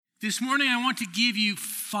This morning, I want to give you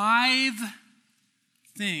 5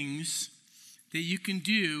 things that you can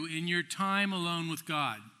do in your time alone with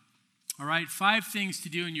God. All right, 5 things to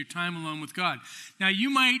do in your time alone with God. Now,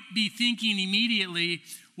 you might be thinking immediately,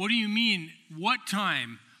 what do you mean, what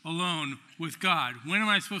time alone with God? When am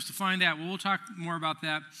I supposed to find that? Well, we'll talk more about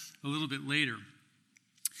that a little bit later.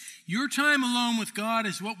 Your time alone with God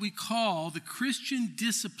is what we call the Christian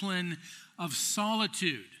discipline of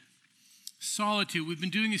solitude. Solitude. We've been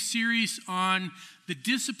doing a series on the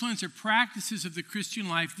disciplines or practices of the Christian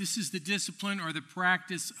life. This is the discipline or the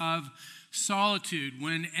practice of solitude.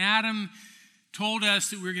 When Adam told us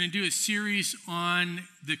that we were going to do a series on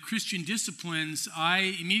the Christian disciplines,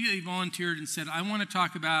 I immediately volunteered and said, I want to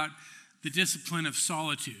talk about the discipline of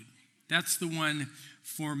solitude. That's the one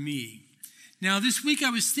for me. Now, this week I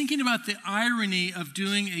was thinking about the irony of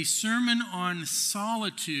doing a sermon on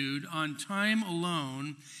solitude, on time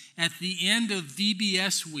alone, at the end of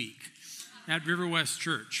VBS week at River West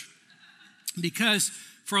Church. Because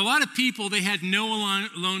for a lot of people, they had no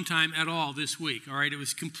alone time at all this week, all right? It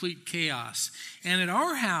was complete chaos. And at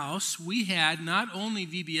our house, we had not only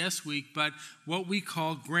VBS week, but what we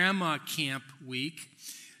call Grandma Camp week.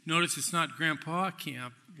 Notice it's not Grandpa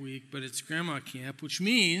Camp week, but it's Grandma Camp, which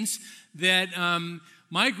means that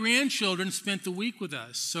my grandchildren spent the week with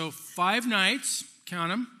us. So 5 nights,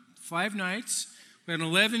 count them, 5 nights. We had an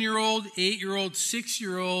 11-year-old, 8-year-old,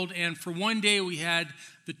 6-year-old, and for one day we had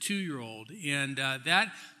the 2-year-old. And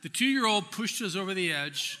the 2-year-old pushed us over the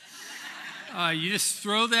edge. You just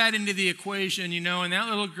throw that into the equation, and that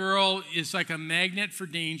little girl is like a magnet for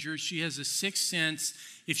danger. She has a sixth sense.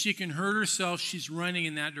 If she can hurt herself, she's running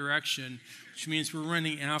in that direction, which means we're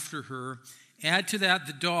running after her. Add to that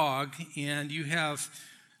the dog, and you have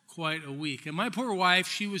quite a week. And my poor wife,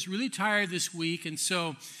 she was really tired this week, and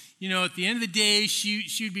so at the end of the day,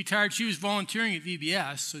 she would be tired. She was volunteering at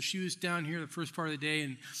VBS, so she was down here the first part of the day,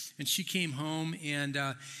 and she came home. And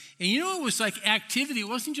it was like activity. It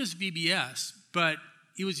wasn't just VBS, but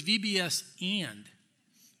it was VBS and.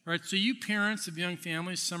 Right? So you parents of young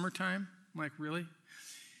families, summertime, I'm like, really?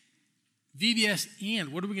 VBS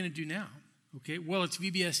and, what are we going to do now? Okay, well, it's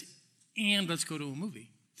VBS and let's go to a movie.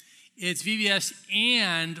 It's VBS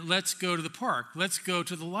and let's go to the park. Let's go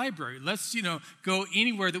to the library. Let's, go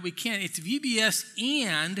anywhere that we can. It's VBS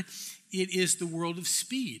and it is the World of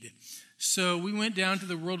Speed. So we went down to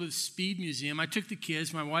the World of Speed Museum. I took the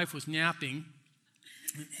kids. My wife was napping.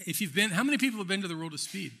 How many people have been to the World of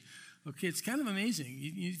Speed? Okay, it's kind of amazing.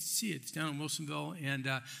 You see it. It's down in Wilsonville, and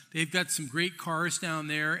they've got some great cars down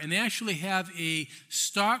there. And they actually have a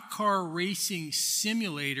stock car racing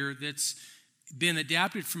simulator that's been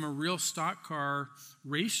adapted from a real stock car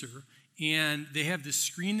racer, and they have this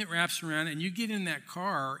screen that wraps around, and you get in that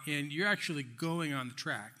car, and you're actually going on the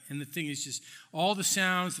track. And the thing is just all the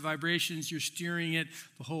sounds, the vibrations, you're steering it,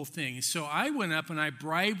 the whole thing. And so I went up and I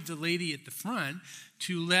bribed the lady at the front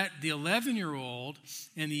to let the 11-year-old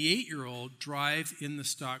and the 8-year-old drive in the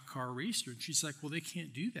stock car racer. And she's like, well, they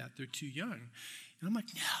can't do that. They're too young. And I'm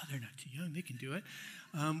like, no, they're not too young. They can do it.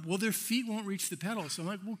 Well, their feet won't reach the pedals. So I'm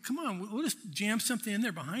like, well, come on. We'll just jam something in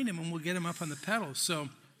there behind them, and we'll get them up on the pedals. So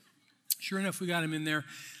sure enough, we got him in there.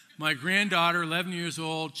 My granddaughter, 11 years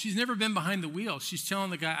old, she's never been behind the wheel. She's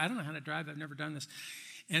telling the guy, I don't know how to drive. I've never done this.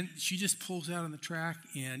 And she just pulls out on the track,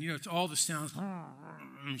 and, it's all the sounds.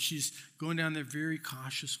 And she's going down there very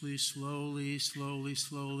cautiously, slowly,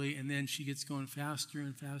 and then she gets going faster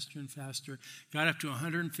and faster and faster. Got up to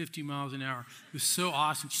 150 miles an hour. It was so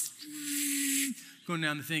awesome. She's going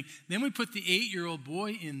down the thing. Then we put the 8-year-old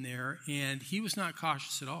boy in there, and he was not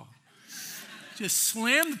cautious at all. Just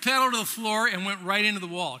slammed the pedal to the floor and went right into the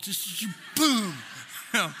wall. Just boom.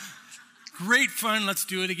 Great fun. Let's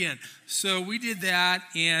do it again. So we did that,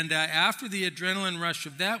 and after the adrenaline rush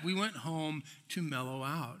of that, we went home to mellow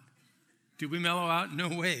out. Did we mellow out? No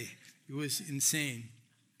way. It was insane.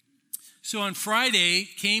 So on Friday,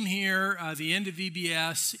 came here, the end of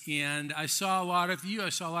VBS, and I saw a lot of you. I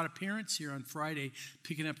saw a lot of parents here on Friday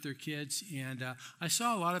picking up their kids, and I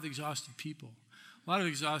saw a lot of exhausted people, a lot of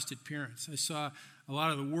exhausted parents. I saw a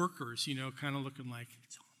lot of the workers, kind of looking like,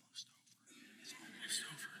 it's almost over. It's almost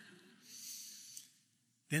over.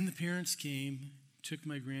 Then the parents came, took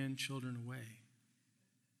my grandchildren away.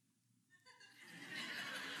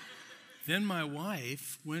 Then my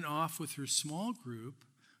wife went off with her small group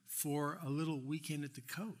for a little weekend at the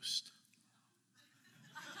coast.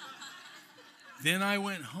 Then I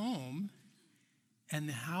went home, and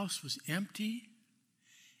the house was empty,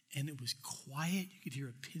 and it was quiet. You could hear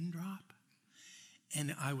a pin drop,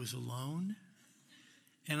 and I was alone,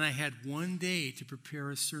 and I had one day to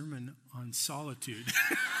prepare a sermon on solitude.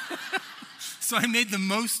 So I made the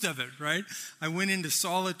most of it, right? I went into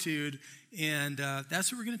solitude, and that's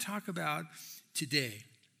what we're going to talk about today.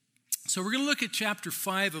 So we're going to look at chapter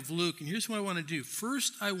 5 of Luke, and here's what I want to do.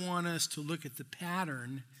 First, I want us to look at the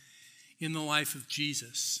pattern in the life of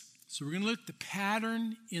Jesus. So we're going to look at the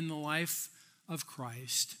pattern in the life of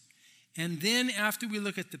Christ. And then after we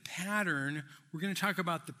look at the pattern, we're going to talk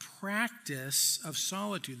about the practice of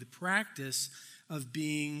solitude, the practice of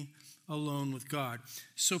being alone with God.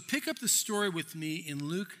 So pick up the story with me in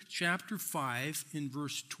Luke chapter 5 in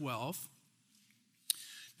verse 12.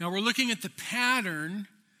 Now we're looking at the pattern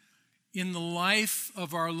in the life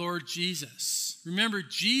of our Lord Jesus. Remember,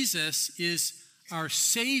 Jesus is our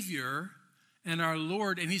Savior and our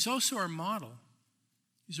Lord, and he's also our model.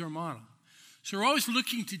 He's our model. So we're always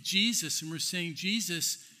looking to Jesus and we're saying,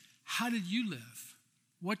 Jesus, how did you live?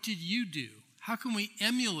 What did you do? How can we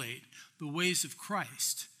emulate the ways of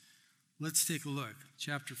Christ? Let's take a look.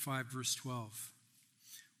 Chapter 5, verse 12.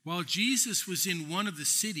 While Jesus was in one of the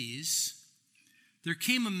cities, there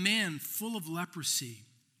came a man full of leprosy.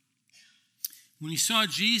 When he saw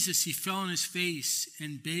Jesus, he fell on his face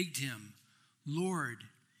and begged him, Lord,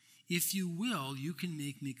 if you will, you can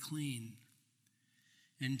make me clean.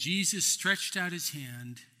 And Jesus stretched out his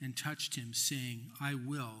hand and touched him, saying, I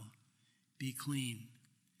will, be clean.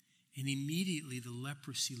 And immediately the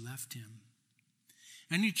leprosy left him.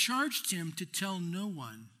 And he charged him to tell no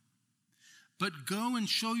one, but go and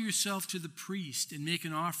show yourself to the priest and make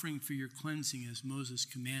an offering for your cleansing as Moses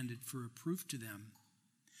commanded for a proof to them.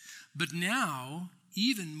 But now,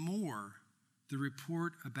 even more, the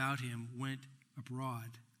report about him went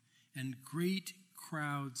abroad, and great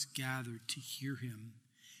crowds gathered to hear him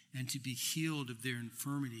and to be healed of their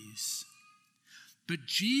infirmities. But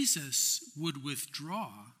Jesus would withdraw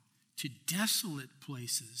to desolate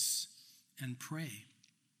places and pray.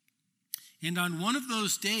 And on one of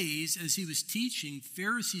those days, as he was teaching,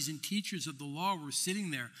 Pharisees and teachers of the law were sitting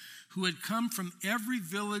there, who had come from every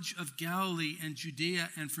village of Galilee and Judea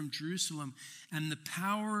and from Jerusalem, and the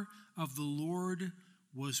power of the Lord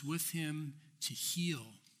was with him to heal.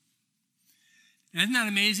 Isn't that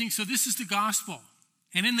amazing? So this is the gospel.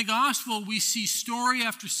 And in the gospel, we see story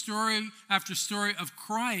after story after story of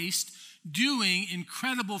Christ doing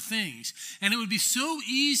incredible things. And it would be so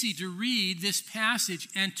easy to read this passage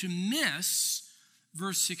and to miss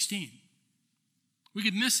verse 16. We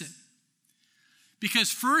could miss it.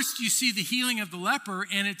 Because first you see the healing of the leper,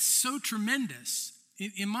 and it's so tremendous.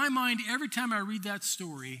 In my mind, every time I read that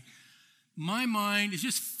story, my mind is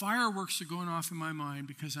just fireworks are going off in my mind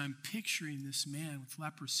because I'm picturing this man with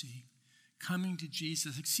leprosy coming to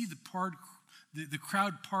Jesus. I see the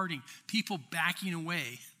crowd parting, people backing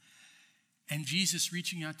away, and Jesus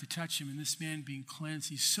reaching out to touch him, and this man being cleansed.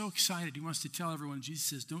 He's so excited. He wants to tell everyone. Jesus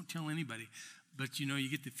says, don't tell anybody. But, you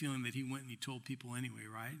get the feeling that he went and he told people anyway,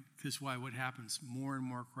 right? Because why? What happens? More and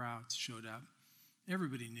more crowds showed up.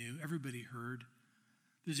 Everybody knew. Everybody heard.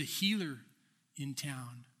 There's a healer in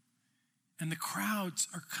town. And the crowds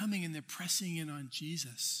are coming and they're pressing in on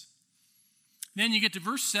Jesus. Then you get to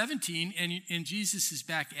verse 17, and Jesus is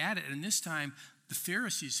back at it. And this time, the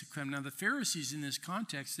Pharisees have come. Now, the Pharisees in this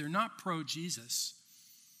context, they're not pro-Jesus.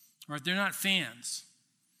 Right? They're not fans.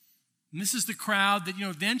 And this is the crowd that,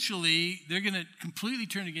 eventually they're going to completely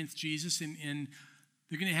turn against Jesus and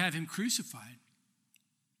they're going to have him crucified.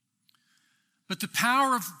 But the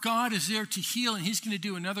power of God is there to heal, and he's going to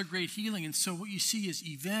do another great healing. And so what you see is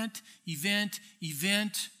event,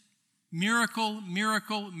 miracle,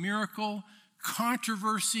 miracle, miracle,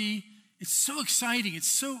 controversy. It's so exciting.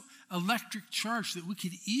 It's so electric charged that we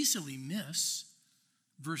could easily miss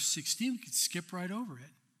verse 16. We could skip right over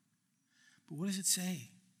it. But what does it say?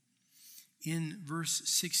 In verse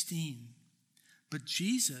 16, but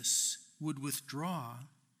Jesus would withdraw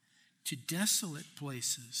to desolate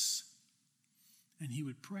places and he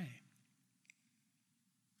would pray.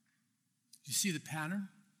 You see the pattern?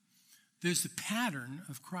 There's the pattern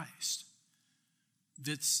of Christ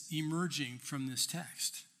that's emerging from this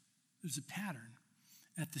text. There's a pattern.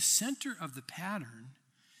 At the center of the pattern,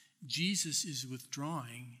 Jesus is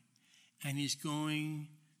withdrawing and he's going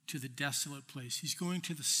to the desolate place. He's going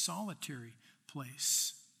to the solitary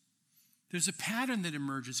place. There's a pattern that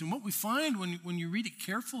emerges. And what we find when you read it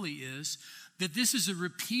carefully is that this is a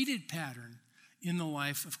repeated pattern in the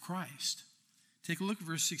life of Christ. Take a look at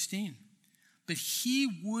verse 16. But he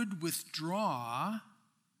would withdraw. I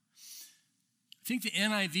think the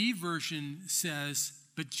NIV version says,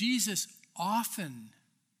 but Jesus often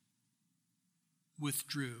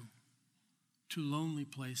withdrew to lonely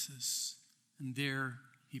places, and there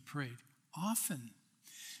he prayed. Often.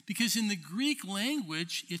 Because in the Greek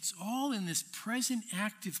language, it's all in this present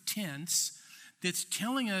active tense that's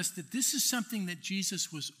telling us that this is something that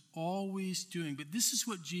Jesus was always doing, but this is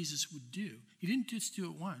what Jesus would do. He didn't just do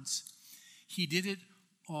it once. He did it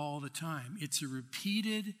all the time. It's a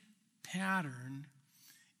repeated pattern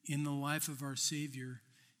in the life of our Savior,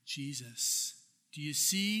 Jesus. Do you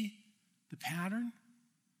see the pattern?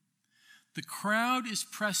 The crowd is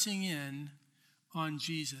pressing in on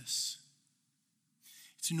Jesus.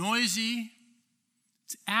 It's noisy,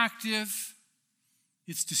 it's active,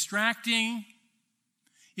 it's distracting,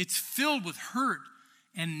 it's filled with hurt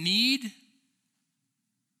and need.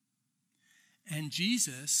 And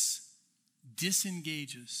Jesus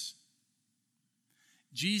disengages.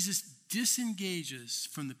 Jesus disengages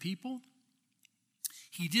from the people.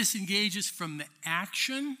 He disengages from the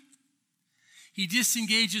action. He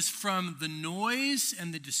disengages from the noise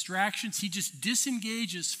and the distractions. He just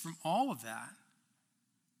disengages from all of that.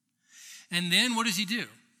 And then what does he do?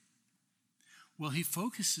 Well, he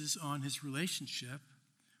focuses on his relationship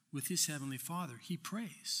with his heavenly Father. He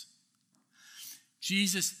prays.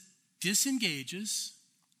 Jesus disengages.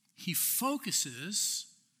 He focuses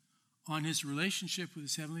on his relationship with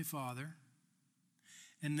his heavenly Father.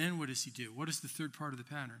 And then what does he do? What is the third part of the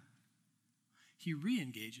pattern? He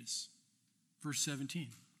re-engages. Verse 17.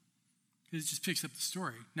 It just picks up the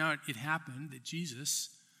story. Now, it happened that Jesus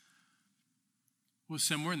was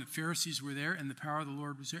somewhere and the Pharisees were there and the power of the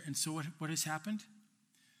Lord was there. And so what has happened?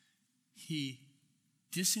 He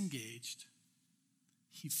disengaged.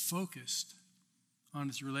 He focused on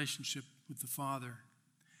his relationship with the Father.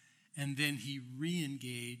 And then he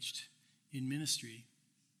re-engaged in ministry.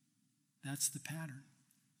 That's the pattern.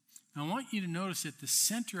 Now, I want you to notice at the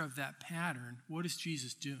center of that pattern, what is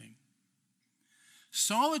Jesus doing?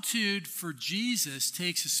 Solitude for Jesus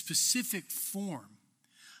takes a specific form.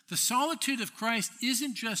 The solitude of Christ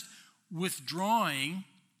isn't just withdrawing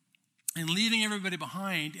and leaving everybody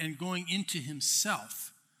behind and going into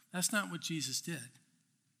himself. That's not what Jesus did.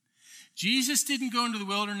 Jesus didn't go into the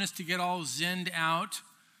wilderness to get all zenned out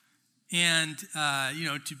and,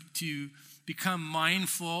 to become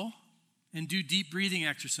mindful and do deep breathing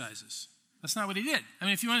exercises. That's not what he did. I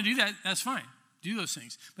mean, if you want to do that, that's fine. Do those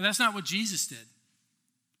things. But that's not what Jesus did.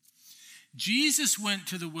 Jesus went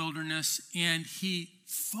to the wilderness and he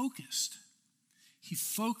focused. He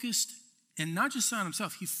focused, and not just on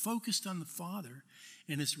himself, he focused on the Father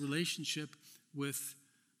and his relationship with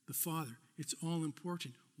the Father. It's all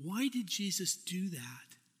important. Why did Jesus do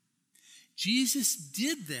that? Jesus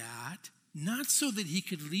did that not so that he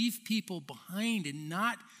could leave people behind and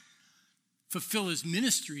not fulfill his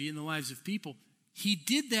ministry in the lives of people. He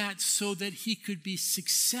did that so that he could be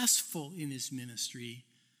successful in his ministry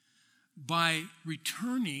by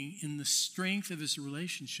returning in the strength of his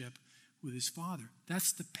relationship with his Father.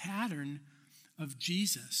 That's the pattern of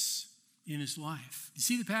Jesus in his life. You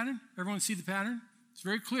see the pattern? Everyone see the pattern? It's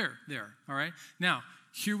very clear there, all right? Now,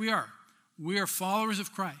 here we are. We are followers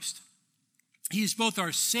of Christ. He is both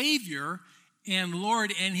our Savior and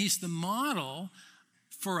Lord, and he's the model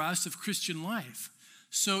for us of Christian life.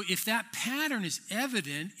 So if that pattern is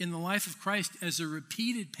evident in the life of Christ as a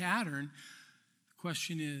repeated pattern, the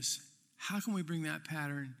question is, how can we bring that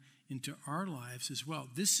pattern into our lives as well?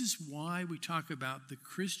 This is why we talk about the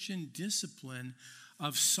Christian discipline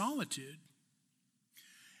of solitude.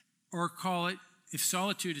 Or call it, if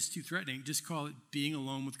solitude is too threatening, just call it being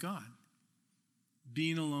alone with God.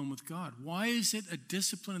 Being alone with God. Why is it a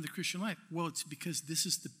discipline of the Christian life? Well, it's because this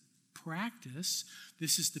is the practice,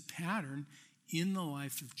 this is the pattern in the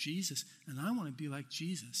life of Jesus. And I want to be like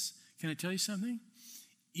Jesus. Can I tell you something?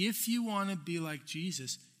 If you want to be like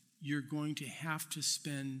Jesus, you're going to have to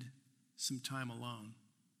spend some time alone.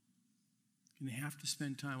 You're going to have to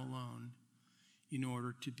spend time alone in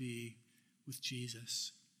order to be with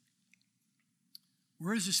Jesus.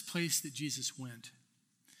 Where is this place that Jesus went?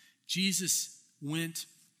 Jesus went,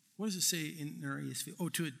 what does it say in our ESV? Oh,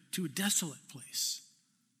 to a desolate place.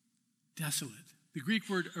 Desolate. The Greek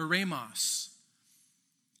word eremos.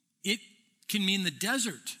 It can mean the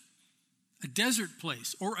desert. A desert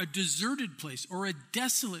place, or a deserted place, or a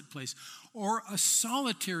desolate place, or a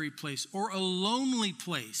solitary place, or a lonely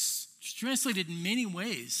place. It's translated in many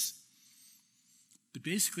ways. But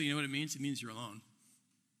basically, you know what it means? It means you're alone.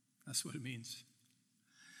 That's what it means.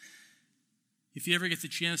 If you ever get the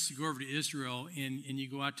chance to go over to Israel and you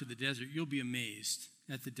go out to the desert, you'll be amazed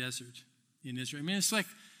at the desert in Israel. I mean, it's like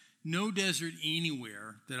no desert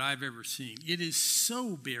anywhere that I've ever seen. It is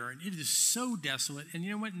so barren. It is so desolate. And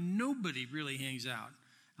you know what? Nobody really hangs out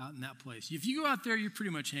in that place. If you go out there, you're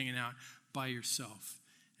pretty much hanging out by yourself.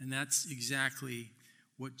 And that's exactly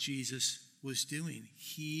what Jesus was doing.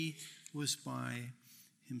 He was by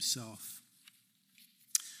himself.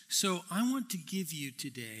 So I want to give you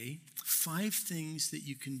today 5 things that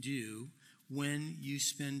you can do when you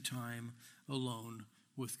spend time alone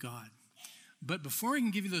with God. But before I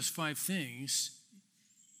can give you those 5 things,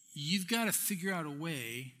 you've got to figure out a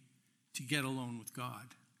way to get alone with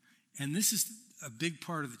God. And this is a big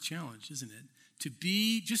part of the challenge, isn't it? To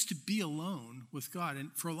be alone with God.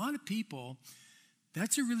 And for a lot of people,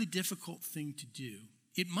 that's a really difficult thing to do.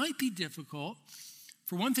 It might be difficult,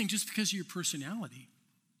 for one thing, just because of your personality.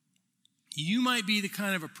 You might be the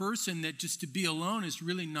kind of a person that just to be alone is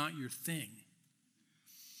really not your thing.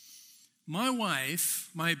 My wife,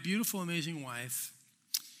 my beautiful, amazing wife,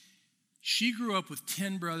 she grew up with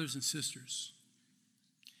 10 brothers and sisters.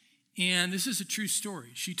 And this is a true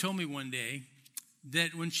story. She told me one day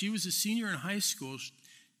that when she was a senior in high school,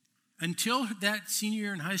 until that senior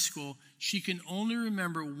year in high school, she can only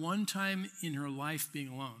remember one time in her life being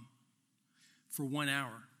alone for 1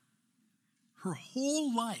 hour. Her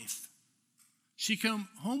whole life. She came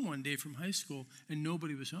home one day from high school and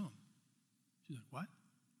nobody was home. She's like, what?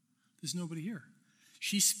 There's nobody here.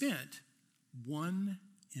 She spent 1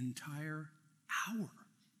 entire hour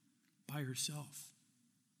by herself.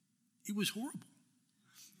 It was horrible.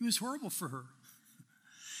 It was horrible for her.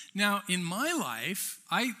 Now, in my life,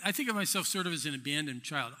 I think of myself sort of as an abandoned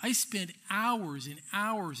child. I spent hours and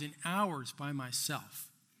hours and hours by myself.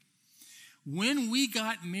 When we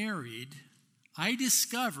got married, I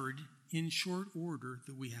discovered in short order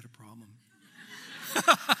that we had a problem.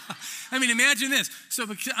 I mean, imagine this. So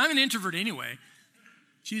because I'm an introvert anyway.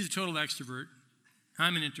 She's a total extrovert.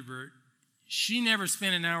 I'm an introvert. She never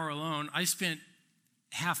spent an hour alone. I spent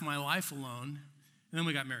half my life alone, and then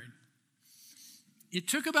we got married. It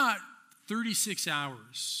took about 36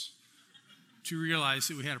 hours to realize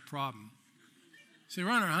that we had a problem. So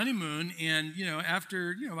we're on our honeymoon, and,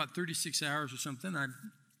 after, about 36 hours or something,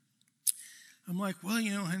 I'm like, well,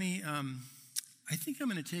 honey, I think I'm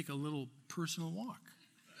going to take a little personal walk.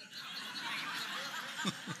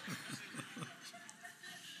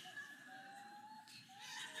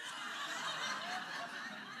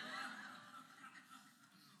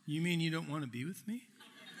 You mean you don't want to be with me?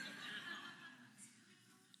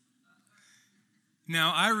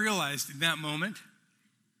 Now, I realized in that moment,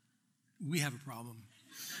 we have a problem.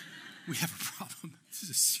 We have a problem. This is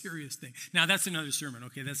a serious thing. Now, that's another sermon,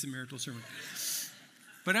 okay? That's a marital sermon.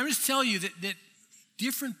 But I'm just telling you that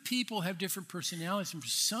different people have different personalities. And for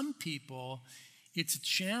some people, it's a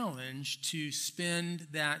challenge to spend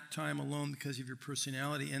that time alone because of your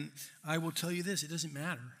personality. And I will tell you this, it doesn't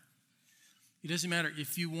matter. It doesn't matter.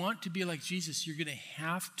 If you want to be like Jesus, you're going to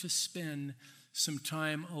have to spend some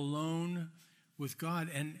time alone with God,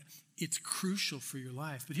 and it's crucial for your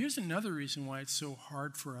life. But here's another reason why it's so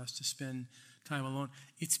hard for us to spend time alone.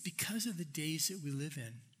 It's because of the days that we live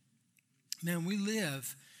in. Man, we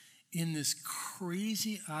live in this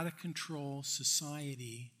crazy, out-of-control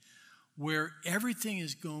society where everything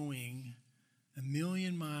is going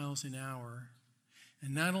 1,000,000 miles an hour.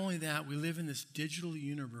 And not only that, we live in this digital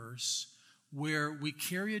universe where we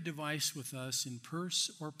carry a device with us in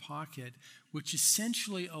purse or pocket, which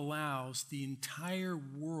essentially allows the entire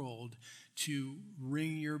world to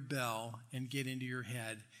ring your bell and get into your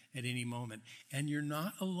head at any moment. And you're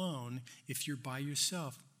not alone if you're by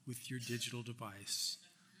yourself with your digital device.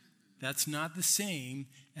 That's not the same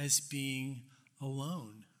as being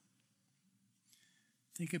alone.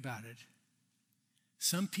 Think about it.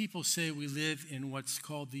 Some people say we live in what's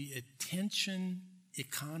called the attention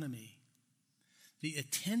economy. The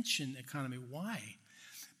attention economy. Why?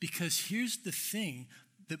 Because here's the thing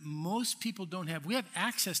that most people don't have. We have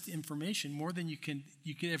access to information more than you could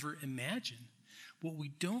ever imagine. What we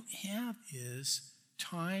don't have is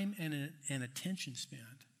time and an attention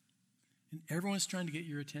span. And everyone's trying to get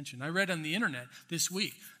your attention. I read on the internet this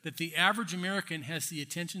week that the average American has the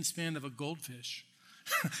attention span of a goldfish.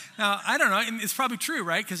 Now, I don't know. And it's probably true,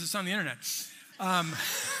 right? Because it's on the internet.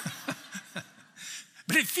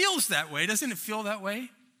 But it feels that way. Doesn't it feel that way?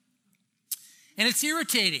 And it's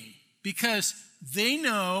irritating because they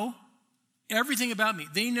know everything about me.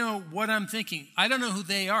 They know what I'm thinking. I don't know who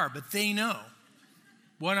they are, but they know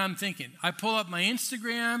what I'm thinking. I pull up my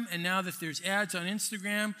Instagram, and now that there's ads on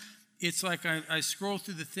Instagram, it's like I scroll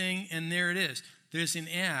through the thing, and there it is. There's an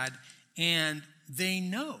ad, and they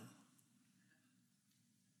know.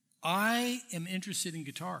 I am interested in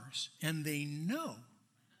guitars, and they know.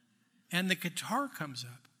 And the guitar comes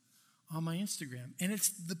up on my Instagram, and it's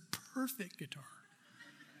the perfect guitar,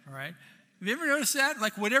 all right? Have you ever noticed that?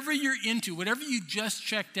 Like whatever you're into, whatever you just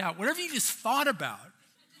checked out, whatever you just thought about,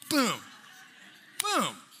 boom,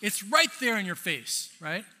 boom, it's right there in your face,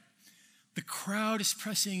 right? The crowd is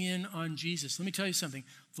pressing in on Jesus. Let me tell you something.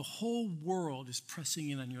 The whole world is pressing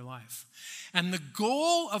in on your life. And the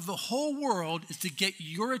goal of the whole world is to get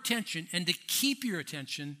your attention and to keep your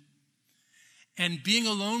attention. And being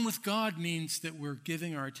alone with God means that we're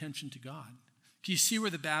giving our attention to God. Do you see where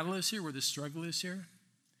the battle is here, where the struggle is here?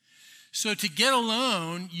 So to get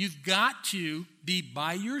alone, you've got to be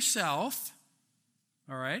by yourself,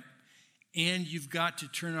 all right? And you've got to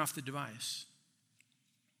turn off the device.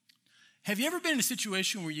 Have you ever been in a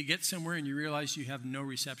situation where you get somewhere and you realize you have no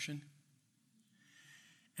reception?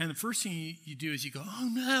 And the first thing you do is you go, oh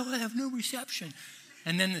no, I have no reception.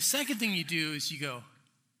 And then the second thing you do is you go,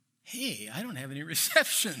 hey, I don't have any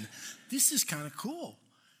reception. This is kind of cool.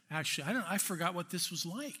 Actually, I forgot what this was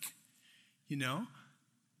like, you know?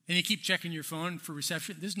 And you keep checking your phone for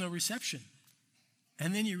reception. There's no reception.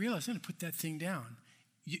 And then you realize, I'm going to put that thing down.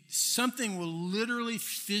 Something will literally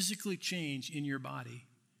physically change in your body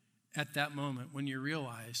at that moment when you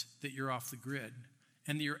realize that you're off the grid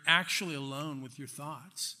and that you're actually alone with your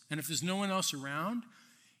thoughts. And if there's no one else around,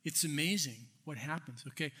 it's amazing what happens.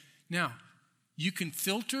 Okay, now, you can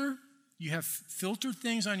filter. You have filtered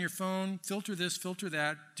things on your phone, filter this, filter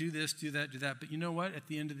that, do this, do that, do that. But you know what? At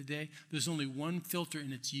the end of the day, there's only one filter,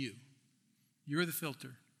 and it's you. You're the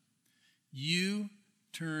filter. You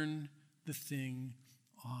turn the thing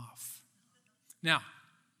off. Now,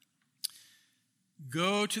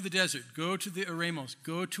 go to the desert. Go to the Eremos.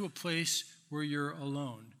 Go to a place where you're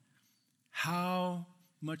alone. How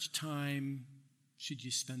much time should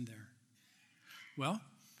you spend there? Well,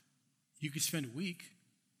 you could spend a week.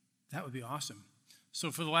 That would be awesome.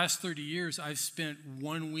 So for the last 30 years, I've spent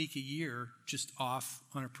 1 week a year just off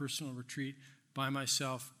on a personal retreat by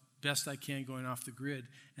myself, best I can, going off the grid,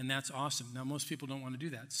 and that's awesome. Now, most people don't want to do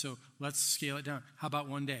that, so let's scale it down. How about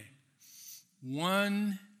 1 day?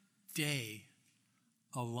 1 day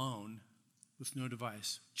alone with no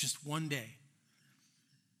device. Just 1 day.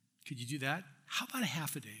 Could you do that? How about a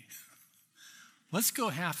half a day? Let's go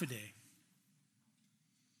half a day.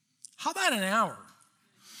 How about an hour?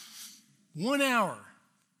 1 hour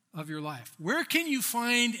of your life. Where can you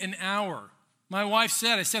find an hour? My wife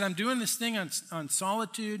said, I'm doing this thing on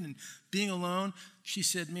solitude and being alone. She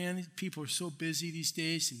said, man, these people are so busy these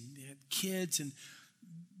days, and they have kids and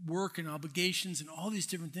work and obligations and all these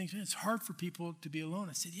different things. Man, it's hard for people to be alone.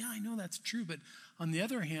 I said, yeah, I know that's true. But on the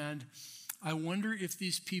other hand, I wonder if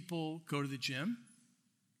these people go to the gym.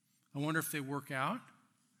 I wonder if they work out.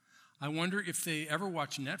 I wonder if they ever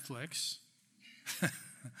watch Netflix.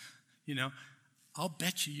 You know, I'll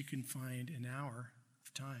bet you can find an hour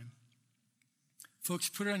of time. Folks,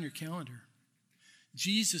 put it on your calendar.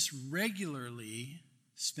 Jesus regularly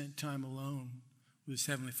spent time alone with his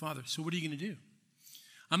Heavenly Father. So what are you going to do?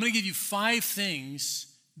 I'm going to give you 5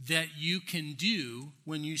 things that you can do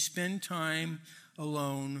when you spend time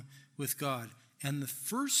alone with God. And the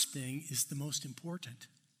first thing is the most important.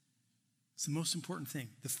 It's the most important thing.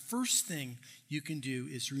 The first thing you can do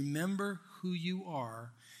is remember who you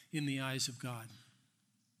are in the eyes of God.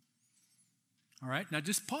 All right? Now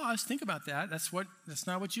just pause. Think about that. That's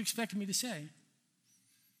not what you expected me to say.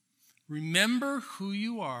 Remember who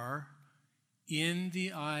you are in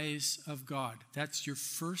the eyes of God. That's your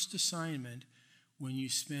first assignment when you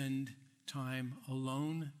spend time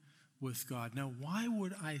alone with God. Now, why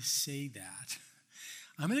would I say that?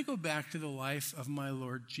 I'm going to go back to the life of my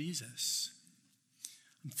Lord Jesus.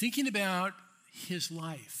 I'm thinking about his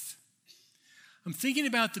life. I'm thinking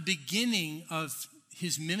about the beginning of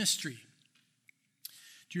his ministry.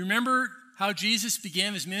 Do you remember how Jesus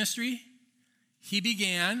began his ministry? He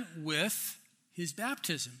began with his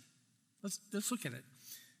baptism. Let's look at it.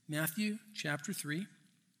 Matthew chapter 3,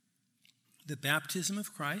 the baptism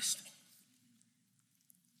of Christ.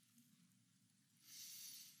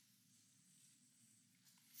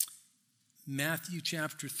 Matthew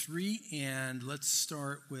chapter 3, and let's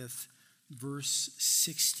start with verse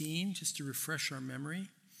 16, just to refresh our memory.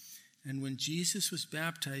 And when Jesus was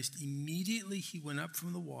baptized, immediately he went up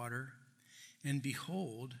from the water, and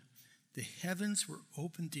behold, the heavens were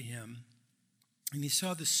opened to him, and he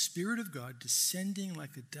saw the Spirit of God descending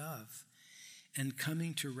like a dove and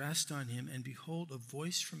coming to rest on him. And behold, a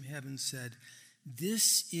voice from heaven said,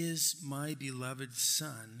 "This is my beloved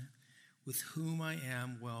Son, with whom I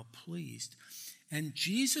am well pleased." And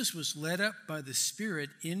Jesus was led up by the Spirit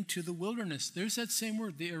into the wilderness. There's that same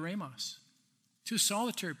word, the eremos, to a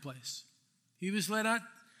solitary place. He was led out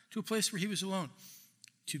to a place where he was alone,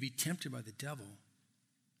 to be tempted by the devil.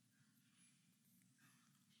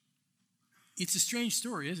 It's a strange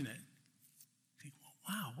story, isn't it? You think, well,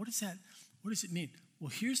 wow, what is that? What does it mean? Well,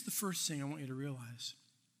 here's the first thing I want you to realize.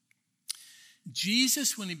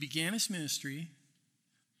 Jesus, when he began his ministry,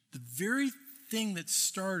 the very thing that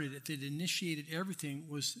started it, that initiated everything,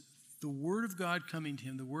 was the word of God coming to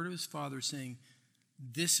him, the word of his Father saying,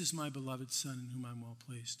 "This is my beloved Son in whom I'm well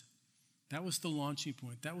pleased." That was the launching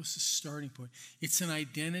point. That was the starting point. It's an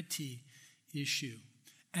identity issue.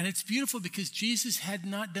 And it's beautiful because Jesus had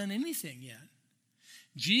not done anything yet.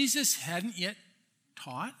 Jesus hadn't yet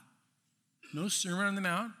taught. No Sermon on the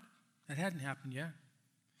Mount. That hadn't happened yet.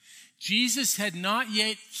 Jesus had not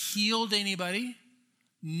yet healed anybody.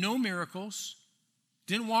 No miracles.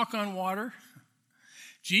 Didn't walk on water.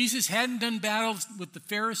 Jesus hadn't done battles with the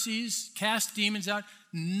Pharisees, cast demons out.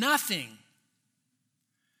 Nothing.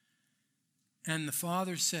 And the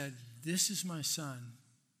Father said, "This is my Son.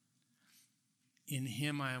 In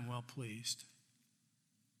him I am well pleased."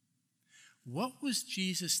 What was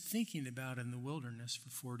Jesus thinking about in the wilderness for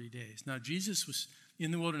 40 days? Now, Jesus was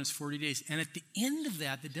in the wilderness 40 days, and at the end of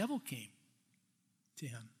that, the devil came to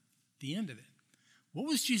him. The end of it. What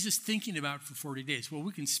was Jesus thinking about for 40 days? Well,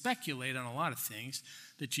 we can speculate on a lot of things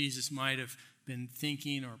that Jesus might have been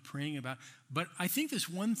thinking or praying about, but I think there's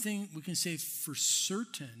one thing we can say for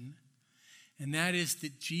certain, and that is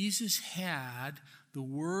that Jesus had the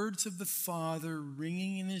words of the Father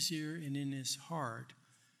ringing in his ear and in his heart.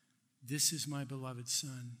 "This is my beloved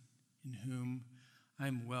Son, in whom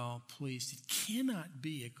I'm well pleased." It cannot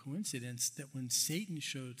be a coincidence that when Satan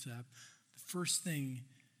shows up, the first thing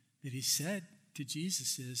that he said to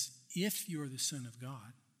Jesus is, "If you're the Son of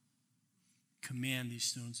God, command these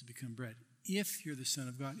stones to become bread." If you're the Son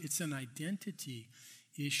of God. It's an identity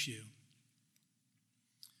issue.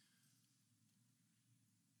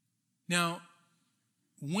 Now,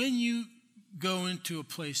 when you go into a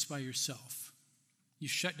place by yourself, you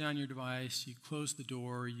shut down your device, you close the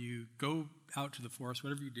door, you go out to the forest,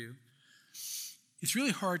 whatever you do, it's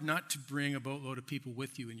really hard not to bring a boatload of people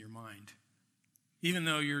with you in your mind, even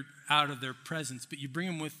though you're out of their presence, but you bring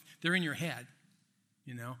them with, they're in your head,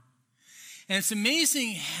 you know? And it's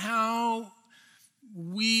amazing how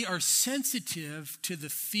we are sensitive to the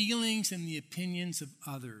feelings and the opinions of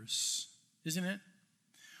others, isn't it?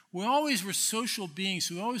 We're social beings.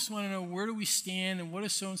 So we always want to know, where do we stand and what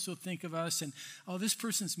does so-and-so think of us? And, oh, this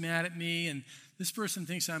person's mad at me and this person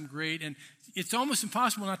thinks I'm great. And it's almost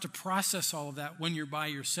impossible not to process all of that when you're by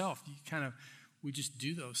yourself. We just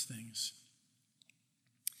do those things.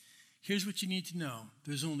 Here's what you need to know.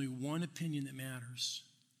 There's only one opinion that matters.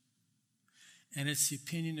 And it's the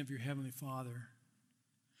opinion of your Heavenly Father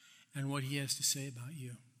and what he has to say about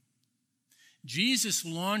you. Jesus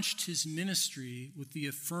launched his ministry with the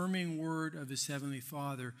affirming word of his Heavenly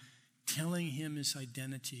Father, telling him his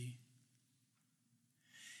identity.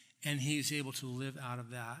 And he was able to live out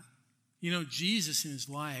of that. You know, Jesus in his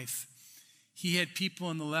life, he had people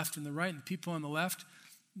on the left and the right, and the people on the left,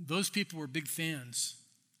 those people were big fans.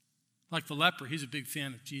 Like the leper, he's a big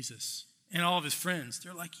fan of Jesus. And all of his friends,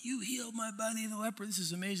 they're like, "You healed my buddy, the leper. This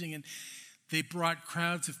is amazing." And they brought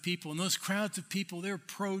crowds of people. And those crowds of people, they're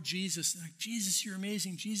pro-Jesus. Like, "Jesus, you're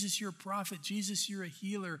amazing. Jesus, you're a prophet. Jesus, you're a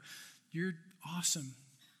healer. You're awesome."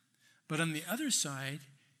 But on the other side,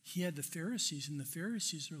 he had the Pharisees. And the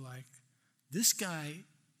Pharisees are like, "This guy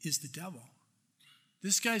is the devil.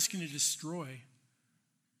 This guy's going to destroy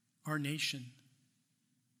our nation.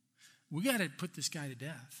 We got to put this guy to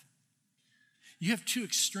death." You have two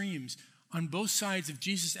extremes on both sides of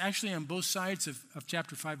Jesus. Actually, on both sides of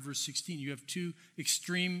chapter 5, verse 16, you have two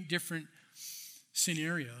extreme different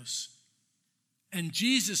scenarios. And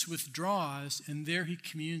Jesus withdraws, and there he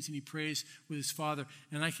communes and he prays with his Father.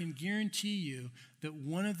 And I can guarantee you that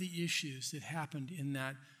one of the issues that happened in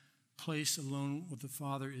that place alone with the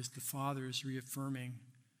Father is the Father is reaffirming,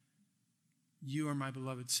 "You are my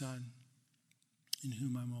beloved Son, in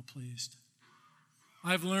whom I'm well pleased."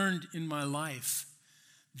 I've learned in my life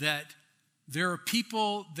that there are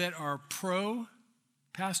people that are pro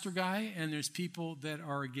Pastor Guy, and there's people that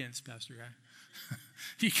are against Pastor Guy.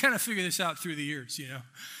 You kind of figure this out through the years, you know.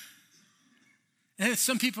 And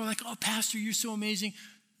some people are like, "Oh, Pastor, you're so amazing.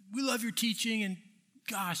 We love your teaching, and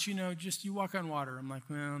gosh, you know, just you walk on water." I'm like,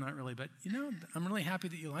 "Well, not really, but, you know, I'm really happy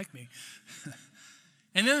that you like me."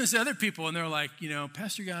 And then there's other people, and they're like, you know,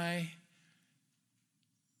 "Pastor Guy,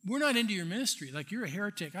 we're not into your ministry. Like, you're a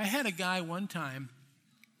heretic." I had a guy one time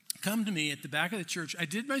come to me at the back of the church. I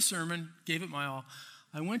did my sermon, gave it my all.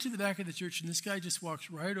 I went to the back of the church, and this guy just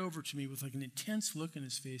walks right over to me with like an intense look in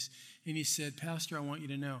his face. And he said, "Pastor, I want you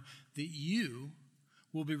to know that you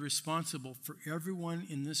will be responsible for everyone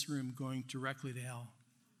in this room going directly to hell.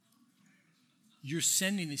 You're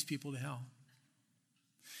sending these people to hell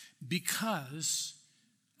because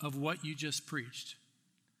of what you just preached."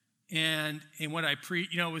 And what I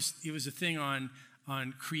it was a thing on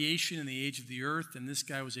creation and the age of the earth, and this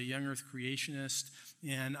guy was a young earth creationist.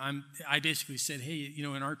 And I basically said, hey,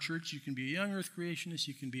 in our church, you can be a young earth creationist,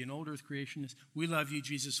 you can be an old earth creationist. We love you,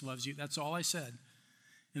 Jesus loves you. That's all I said.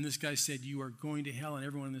 And this guy said, you are going to hell, and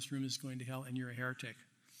everyone in this room is going to hell, and you're a heretic.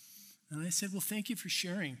 And I said, well, thank you for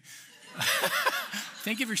sharing.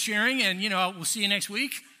 Thank you for sharing, and, we'll see you next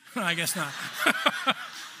week. I guess not.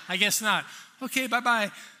 I guess not. Okay, bye-bye.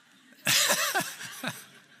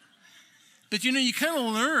 But, you kind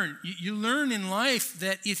of learn. You learn in life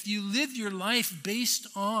that if you live your life based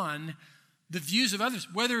on the views of others,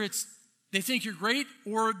 whether it's they think you're great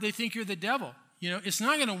or they think you're the devil, it's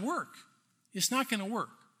not going to work. It's not going to work.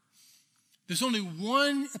 There's only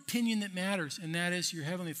one opinion that matters, and that is your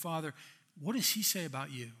Heavenly Father. What does He say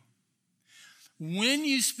about you? When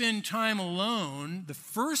you spend time alone, the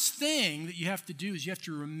first thing that you have to do is you have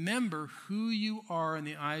to remember who you are in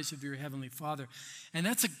the eyes of your Heavenly Father. And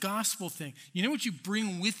that's a gospel thing. You know what you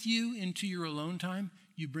bring with you into your alone time?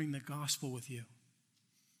 You bring the gospel with you.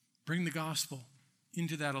 Bring the gospel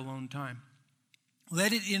into that alone time.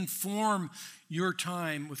 Let it inform your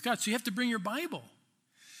time with God. So you have to bring your Bible.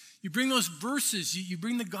 You bring those verses, you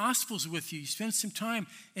bring the Gospels with you, you spend some time,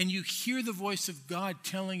 and you hear the voice of God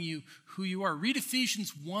telling you who you are. Read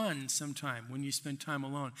Ephesians 1 sometime when you spend time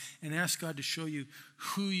alone, and ask God to show you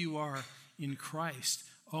who you are in Christ.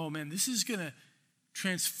 Oh man, this is going to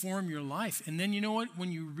transform your life. And then you know what?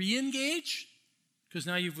 When you re-engage, because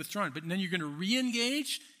now you've withdrawn, but then you're going to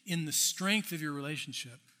re-engage in the strength of your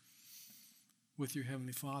relationship with your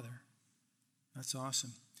Heavenly Father. That's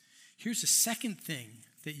awesome. Here's a second thing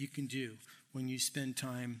that you can do when you spend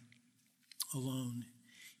time alone.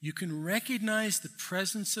 You can recognize the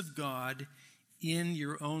presence of God in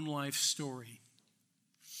your own life story.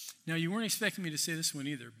 Now, you weren't expecting me to say this one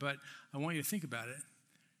either, but I want you to think about it.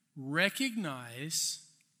 Recognize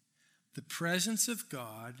the presence of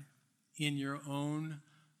God in your own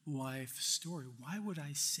life story. Why would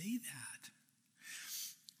I say that?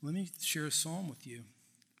 Let me share a psalm with you.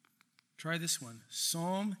 Try this one.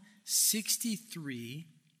 Psalm 63,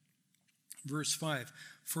 verse 5.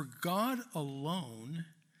 For God alone,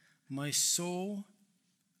 my soul,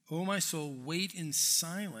 wait in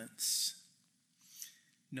silence.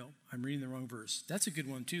 No, I'm reading the wrong verse. That's a good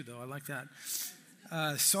one too, though. I like that.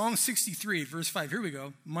 Psalm 63, verse 5. Here we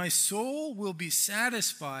go. My soul will be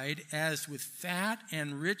satisfied as with fat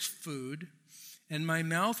and rich food, and my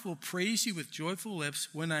mouth will praise you with joyful lips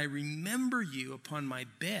when I remember you upon my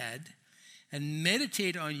bed and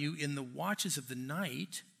meditate on you in the watches of the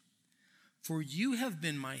night. For you have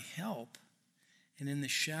been my help, and in the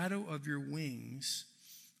shadow of your wings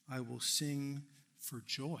I will sing for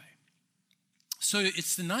joy. So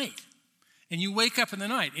it's the night, and you wake up in the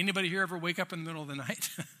night. Anybody here ever wake up in the middle of the night?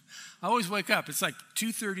 I always wake up. It's like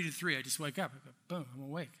 2:30 to 3. I just wake up. I go, boom, I'm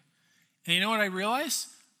awake. And you know what I realize?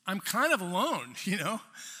 I'm kind of alone,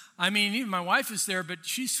 I mean, even my wife is there, but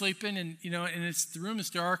she's sleeping, and and the room is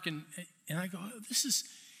dark, and I go,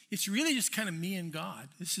 it's really just kind of me and God.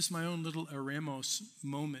 This is my own little eremos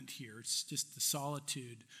moment here. It's just the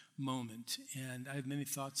solitude moment, and I have many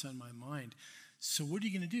thoughts on my mind. So what are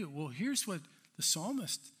you going to do? Well, here's what the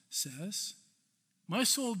psalmist says. My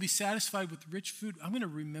soul will be satisfied with rich food. I'm going to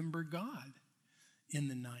remember God in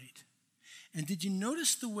the night. And did you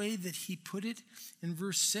notice the way that he put it in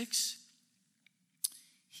verse 6?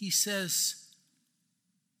 He says,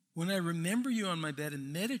 when I remember you on my bed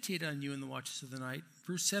and meditate on you in the watches of the night.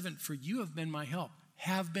 Verse 7, for you have been my help.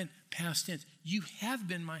 Have been, past tense. You have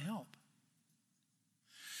been my help.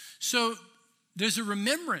 So there's a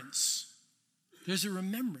remembrance. There's a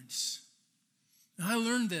remembrance. And I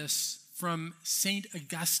learned this from St.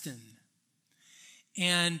 Augustine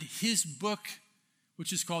and his book,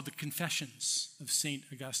 which is called The Confessions of St.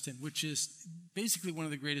 Augustine, which is basically one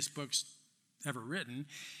of the greatest books ever written.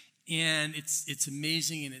 And it's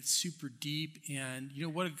amazing, and it's super deep. And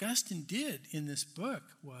what Augustine did in this book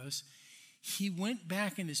was he went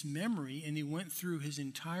back in his memory, and he went through his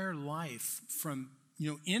entire life from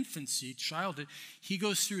infancy, childhood. He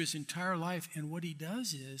goes through his entire life, and what he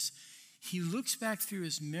does is he looks back through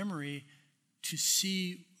his memory to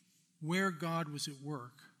see where God was at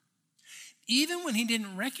work, even when he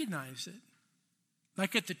didn't recognize it.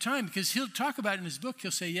 Like at the time, because he'll talk about it in his book,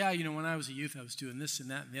 he'll say, yeah, when I was a youth, I was doing this and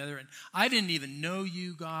that and the other, and I didn't even know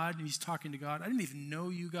you, God. And he's talking to God. I didn't even know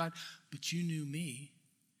you, God, but you knew me.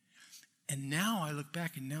 And now I look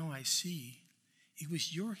back, and now I see it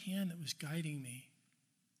was your hand that was guiding me.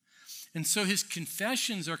 And so his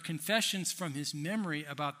confessions are confessions from his memory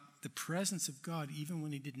about the presence of God even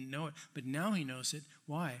when he didn't know it. But now he knows it.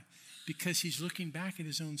 Why? Because he's looking back at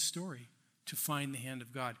his own story to find the hand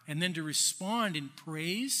of God. And then to respond in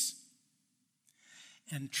praise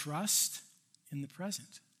and trust in the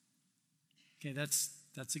present. Okay, that's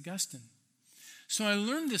Augustine. So I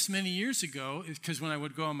learned this many years ago because when I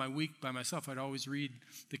would go on my week by myself, I'd always read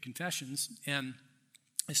the Confessions, and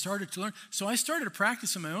I started to learn. So I started to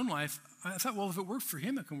practice in my own life. I thought, well, if it worked for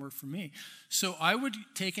him, it can work for me. So I would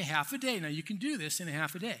take a half a day. Now, you can do this in a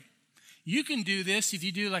half a day. You can do this if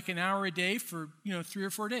you do like an hour a day for, 3 or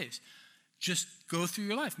 4 days. Just go through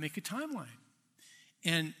your life. Make a timeline.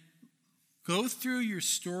 And go through your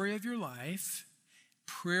story of your life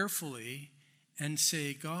prayerfully and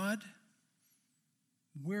say, God,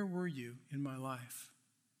 where were you in my life?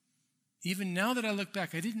 Even now that I look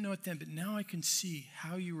back, I didn't know it then, but now I can see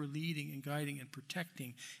how you were leading and guiding and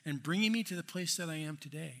protecting and bringing me to the place that I am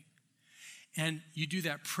today. And you do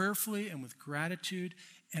that prayerfully and with gratitude,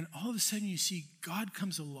 and all of a sudden you see God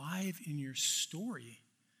comes alive in your story.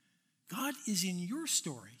 God is in your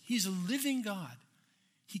story. He's a living God.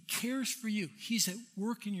 He cares for you. He's at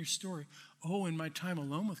work in your story. Oh, in my time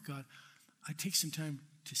alone with God, I take some time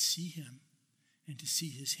to see him and to see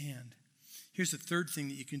his hand. Here's the third thing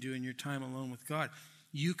that you can do in your time alone with God.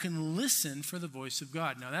 You can listen for the voice of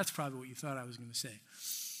God. Now, that's probably what you thought I was going to say.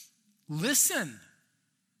 Listen.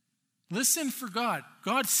 Listen for God.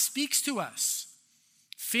 God speaks to us.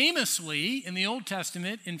 Famously, in the Old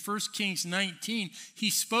Testament, in 1 Kings 19, he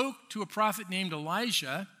spoke to a prophet named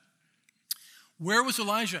Elijah. Where was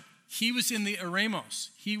Elijah? He was in the Eremos.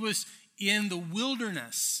 He was in the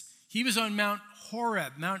wilderness. He was on Mount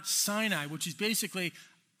Horeb, Mount Sinai, which is basically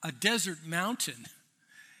a desert mountain.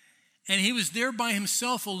 And he was there by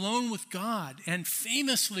himself alone with God. And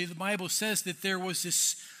famously, the Bible says that there was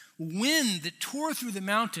this wind that tore through the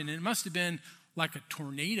mountain. And it must have been like a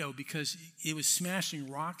tornado because it was smashing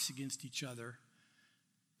rocks against each other.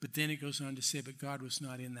 But then it goes on to say, but God was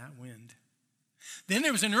not in that wind. Then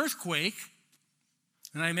there was an earthquake.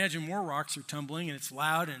 And I imagine more rocks are tumbling and it's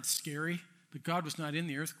loud and it's scary. But God was not in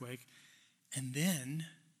the earthquake. And then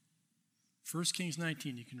 1 Kings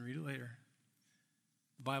 19, you can read it later.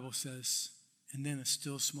 The Bible says, and then a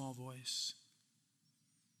still small voice.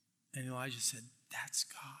 And Elijah said, that's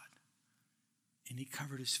God. And he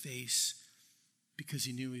covered his face because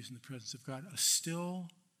he knew he was in the presence of God. A still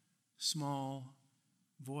small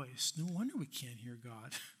voice. No wonder we can't hear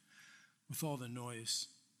God with all the noise.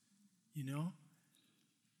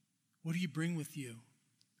 What do you bring with you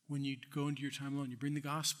when you go into your time alone? You bring the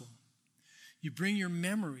gospel. You bring your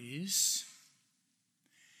memories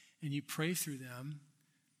and you pray through them.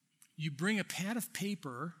 You bring a pad of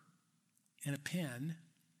paper and a pen,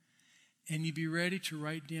 and you be ready to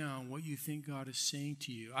write down what you think God is saying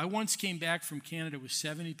to you. I once came back from Canada with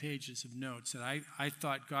 70 pages of notes that I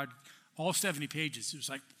thought God, all 70 pages, it was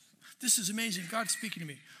like, this is amazing, God's speaking to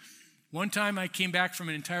me. One time I came back from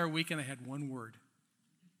an entire week and I had one word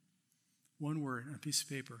on a piece of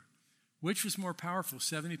paper. Which was more powerful,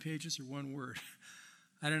 70 pages or one word?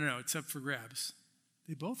 I don't know. It's up for grabs.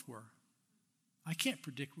 They both were. I can't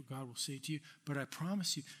predict what God will say to you, but I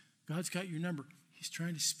promise you, God's got your number. He's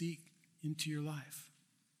trying to speak into your life.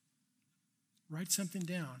 Write something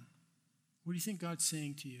down. What do you think God's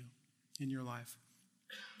saying to you in your life?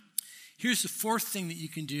 Here's the fourth thing that you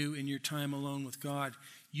can do in your time alone with God.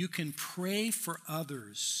 You can pray for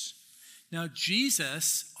others. Now,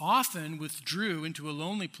 Jesus often withdrew into a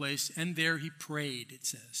lonely place, and there he prayed, it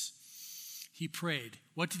says. He prayed.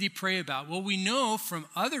 What did he pray about? Well, we know from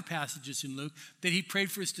other passages in Luke that he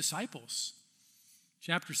prayed for his disciples.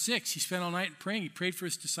 Chapter 6, he spent all night praying. He prayed for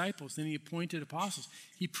his disciples. Then he appointed apostles.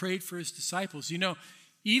 He prayed for his disciples.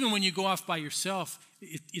 Even when you go off by yourself,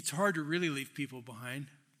 it's hard to really leave people behind.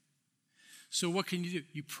 So what can you do?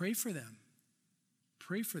 You pray for them.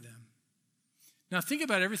 Pray for them. Now, think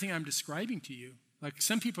about everything I'm describing to you. Like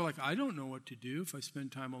some people are like, I don't know what to do if I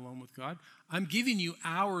spend time alone with God. I'm giving you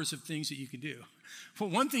hours of things that you can do.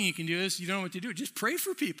 But one thing you can do is you don't know what to do. Just pray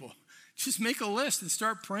for people. Just make a list and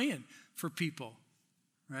start praying for people,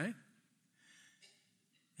 right?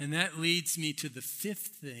 And that leads me to the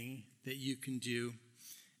fifth thing that you can do,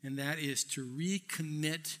 and that is to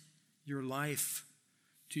recommit your life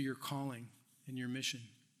to your calling and your mission.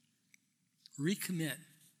 Recommit.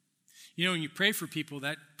 When you pray for people,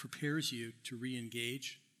 that prepares you to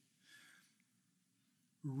re-engage.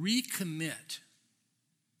 Recommit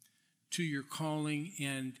to your calling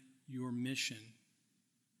and your mission.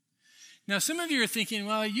 Now, some of you are thinking,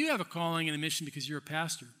 well, you have a calling and a mission because you're a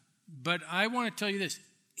pastor. But I want to tell you this.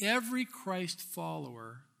 Every Christ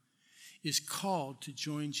follower is called to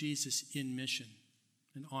join Jesus in mission.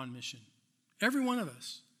 and on mission. Every one of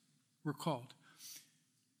us, we're called.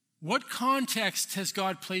 What context has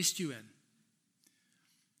God placed you in?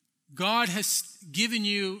 God has given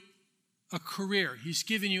you a career. He's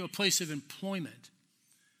given you a place of employment.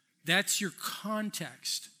 That's your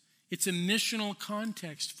context. It's a missional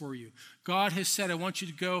context for you. God has said, I want you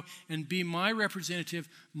to go and be my representative,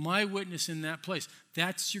 my witness in that place.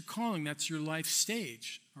 That's your calling. That's your life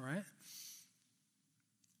stage, all right?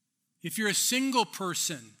 If you're a single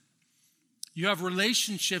person, you have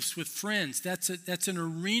relationships with friends, that's an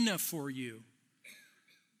arena for you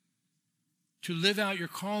to live out your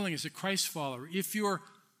calling as a Christ follower. If you're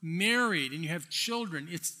married and you have children,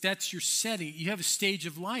 that's your setting. You have a stage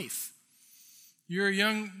of life. You're a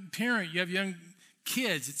young parent, you have young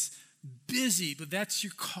kids. It's busy, but that's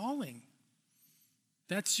your calling.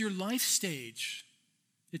 That's your life stage.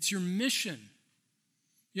 It's your mission.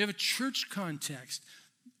 You have a church context.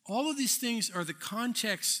 All of these things are the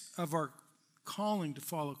context of our calling to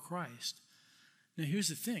follow Christ. Now, here's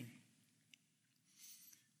the thing.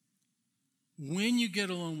 When you get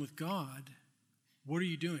alone with God, what are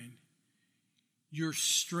you doing? You're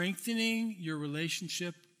strengthening your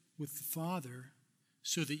relationship with the Father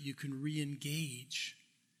so that you can re-engage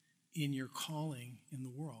in your calling in the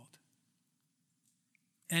world.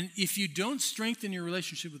 And if you don't strengthen your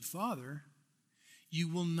relationship with the Father,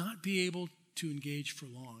 you will not be able to engage for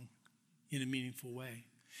long in a meaningful way.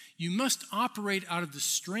 You must operate out of the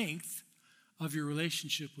strength of your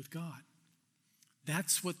relationship with God.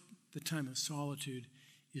 That's what the time of solitude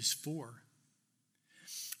is for.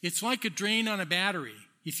 It's like a drain on a battery.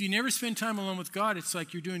 If you never spend time alone with God, it's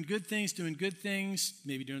like you're doing good things,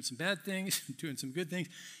 maybe doing some bad things, doing some good things,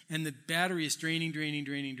 and the battery is draining.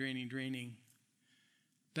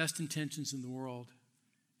 Best intentions in the world.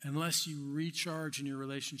 Unless you recharge in your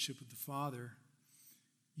relationship with the Father,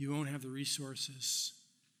 you won't have the resources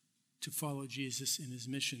to follow Jesus in his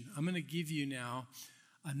mission. I'm going to give you now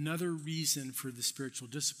another reason for the spiritual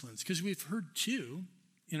disciplines, because we've heard two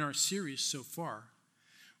in our series so far.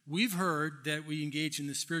 We've heard that we engage in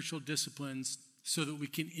the spiritual disciplines so that we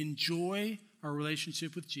can enjoy our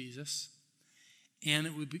relationship with Jesus and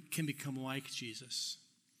that we can become like Jesus.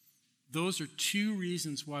 Those are two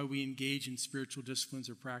reasons why we engage in spiritual disciplines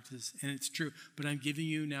or practices, and it's true, but I'm giving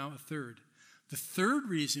you now a third. The third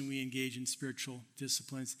reason we engage in spiritual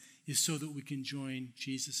disciplines is so that we can join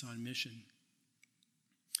Jesus on mission.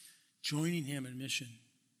 Joining him in mission,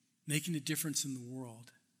 making a difference in the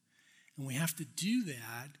world. And we have to do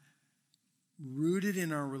that rooted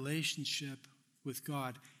in our relationship with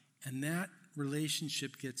God. And that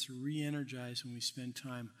relationship gets re-energized when we spend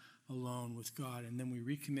time alone with God. And then we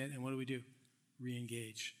recommit, and what do?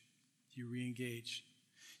 Re-engage. You re-engage.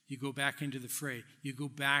 You go back into the fray. You go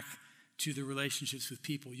back to the relationships with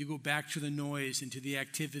people. You go back to the noise and to the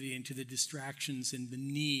activity and to the distractions and the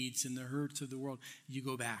needs and the hurts of the world. You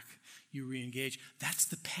go back. You re-engage. That's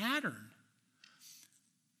the pattern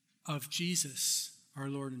of Jesus, our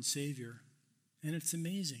Lord and Savior. And it's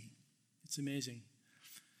amazing. It's amazing.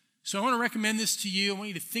 So I want to recommend this to you. I want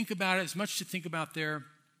you to think about it. There's much to think about there.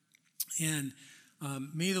 And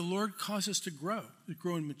may the Lord cause us to grow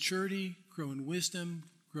in maturity, grow in wisdom,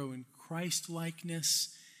 grow in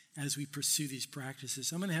Christ-likeness as we pursue these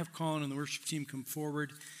practices. I'm going to have Colin and the worship team come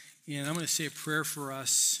forward, and I'm going to say a prayer for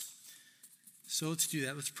us. So let's do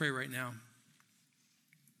that. Let's pray right now.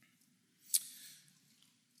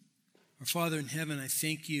 Our Father in heaven, I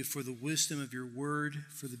thank you for the wisdom of your word,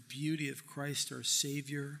 for the beauty of Christ our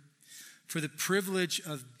Savior, for the privilege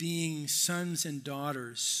of being sons and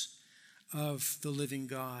daughters of the living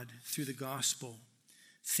God through the gospel.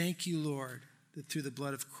 Thank you, Lord, that through the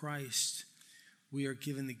blood of Christ, we are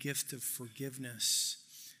given the gift of forgiveness.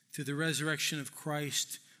 Through the resurrection of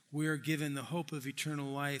Christ, we are given the hope of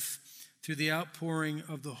eternal life. Through the outpouring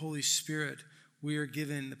of the Holy Spirit, we are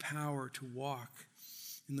given the power to walk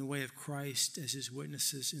in the way of Christ as his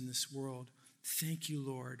witnesses in this world. Thank you,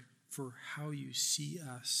 Lord, for how you see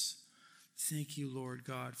us. Thank you, Lord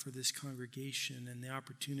God, for this congregation and the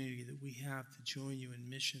opportunity that we have to join you in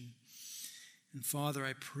mission. And Father,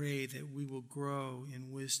 I pray that we will grow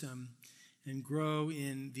in wisdom and grow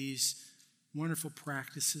in these wonderful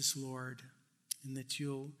practices, Lord, and that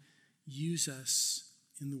you'll use us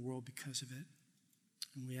in the world because of it.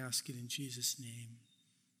 And we ask it in Jesus' name.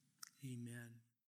 Amen.